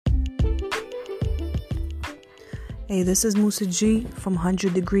Hey, this is Musa G from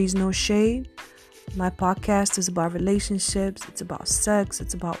 100 Degrees No Shade. My podcast is about relationships, it's about sex,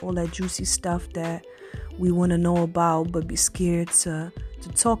 it's about all that juicy stuff that we want to know about but be scared to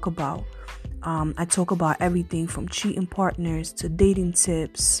talk about. I talk about everything from cheating partners to dating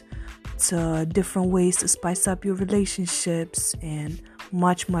tips to different ways to spice up your relationships and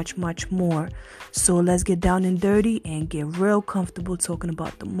much, much, much more. So let's get down and dirty and get real comfortable talking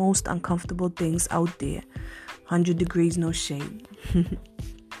about the most uncomfortable things out there. 100 Degrees No Shade.